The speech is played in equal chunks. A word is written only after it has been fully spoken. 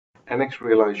NX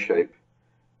Realize Shape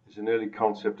is an early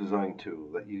concept design tool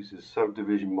that uses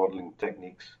subdivision modeling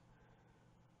techniques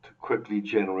to quickly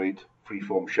generate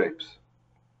freeform shapes.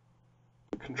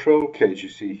 The control cage you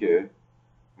see here,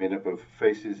 made up of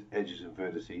faces, edges and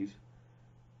vertices,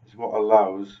 is what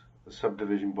allows the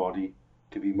subdivision body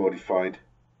to be modified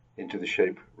into the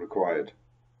shape required.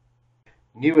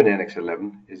 New in NX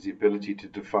 11 is the ability to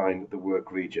define the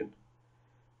work region.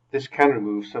 This can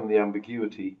remove some of the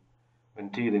ambiguity when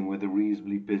dealing with a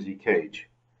reasonably busy cage.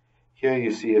 Here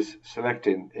you see us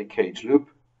selecting a cage loop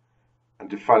and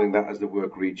defining that as the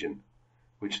work region,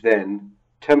 which then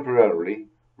temporarily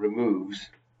removes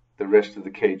the rest of the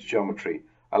cage geometry,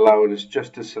 allowing us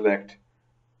just to select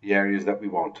the areas that we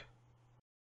want.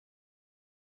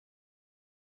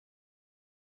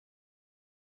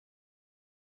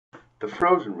 The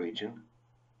frozen region,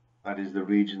 that is the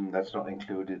region that's not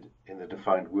included in the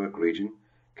defined work region,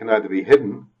 can either be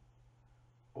hidden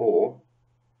or,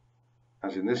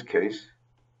 as in this case,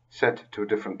 set to a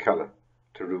different color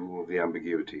to remove the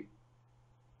ambiguity.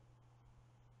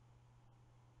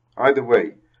 Either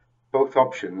way, both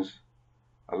options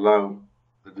allow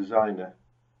the designer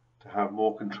to have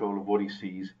more control of what he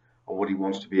sees and what he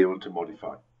wants to be able to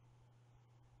modify.